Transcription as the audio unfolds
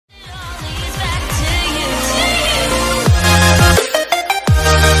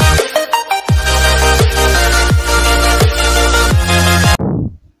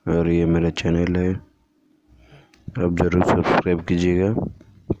Channel है, आप ज़रूर सब्सक्राइब कीजिएगा।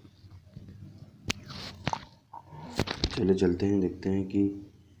 चलिए चलते हैं, देखते हैं कि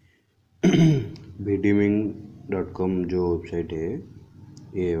vdming.com जो वेबसाइट है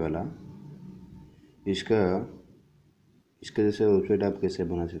ये वाला, इसका जैसे वेबसाइट आप कैसे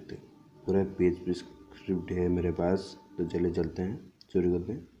बना सकते हैं। पूरा PHP स्क्रिप्ट है मेरे पास, तो चलिए चलते हैं, शुरू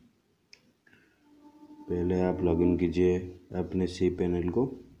करते हैं। पहले आप लॉगिन कीजिए अपने cPanel को,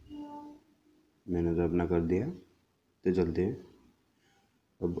 मैंने तो अपना कर दिया। तो चलते हैं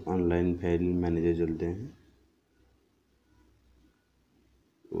अब ऑनलाइन फाइल मैनेजर चलते हैं।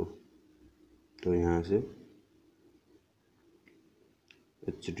 तो यहाँ से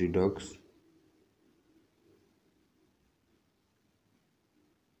htdocs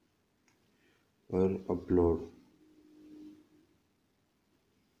और अपलोड।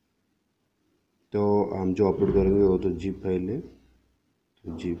 तो हम जो अपलोड करेंगे वो तो जिप फाइल है,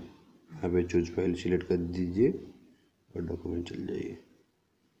 तो जिप यहाँ पे चूज फाइल सिलेक्ट कर दीजिए और डॉक्यूमेंट चल जाइए।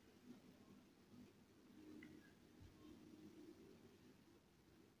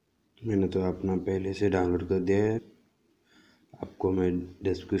 मैंने तो अपना पहले से डाउनलोड कर दिया है, आपको मैं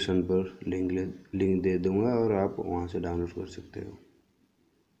डिस्क्रिप्शन पर लिंक दे दूंगा और आप वहाँ से डाउनलोड कर सकते हो।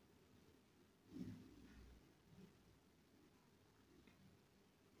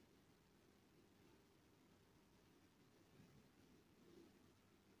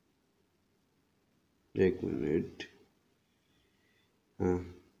 एक मिनट, हाँ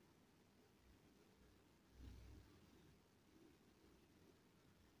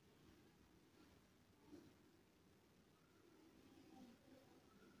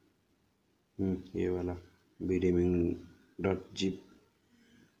ये वाला vdming.zip।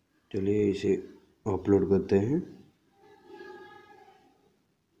 चलिए इसे अपलोड करते हैं।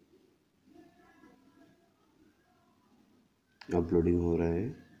 अपलोडिंग हो रहा है।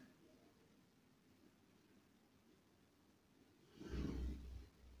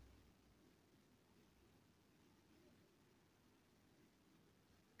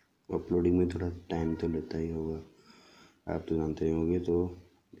 अपलोडिंग में थोड़ा टाइम तो लेता ही होगा, आप तो जानते ही होंगे। तो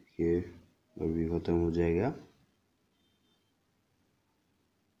देखिए अभी ख़त्म हो जाएगा।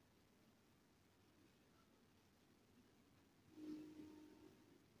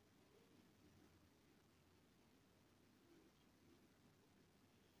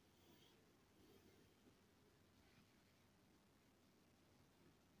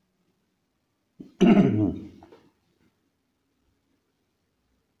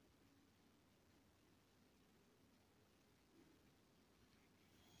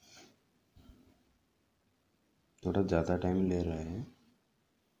 थोड़ा ज़्यादा टाइम ले रहा है।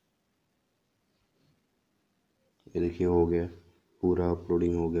 ये देखिए हो गया, पूरा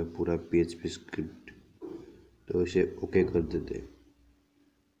अपलोडिंग हो गया, पूरा PHP स्क्रिप्ट। तो इसे ओके कर देते हैं,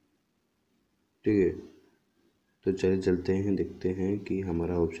 ठीक है। तो चलिए चलते हैं, देखते हैं कि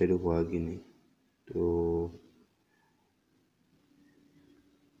हमारा वेबसाइट हुआ कि नहीं। तो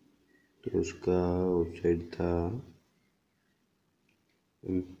उसका वेबसाइट था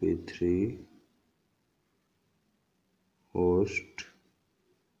mp3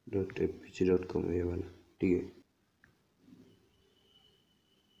 host.fpc.com, ये वाला, ठीक है।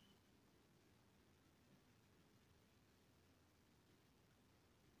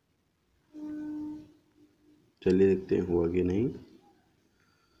 चलिए देखते हैं हुआ कि नहीं।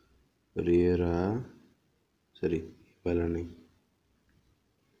 और ये रहा, सॉरी वाला नहीं,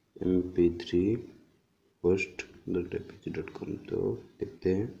 mp3 host.fpc.com। तो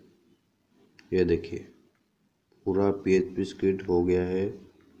देखते हैं, ये देखिए पूरा PHP स्क्रिप्ट हो गया है।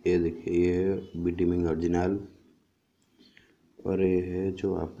 ये देखिए ये है vdming ओरिजिनल और ये है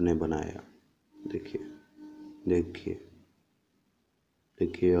जो आपने बनाया। देखिए देखिए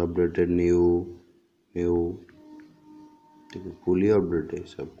देखिए अपडेटेड न्यू देखिए फुली अपडेट है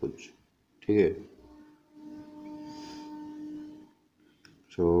सब कुछ, ठीक है।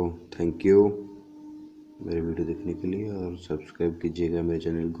 सो थैंक यू मेरे वीडियो देखने के लिए, और सब्सक्राइब कीजिएगा मेरे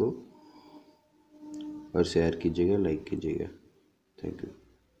चैनल को, और शेयर कीजिएगा, लाइक कीजिएगा। Thank you.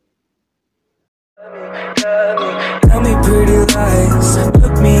 Tell me pretty lies,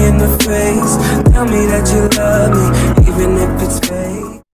 look me in the face, tell me that you love me, even if it's fake.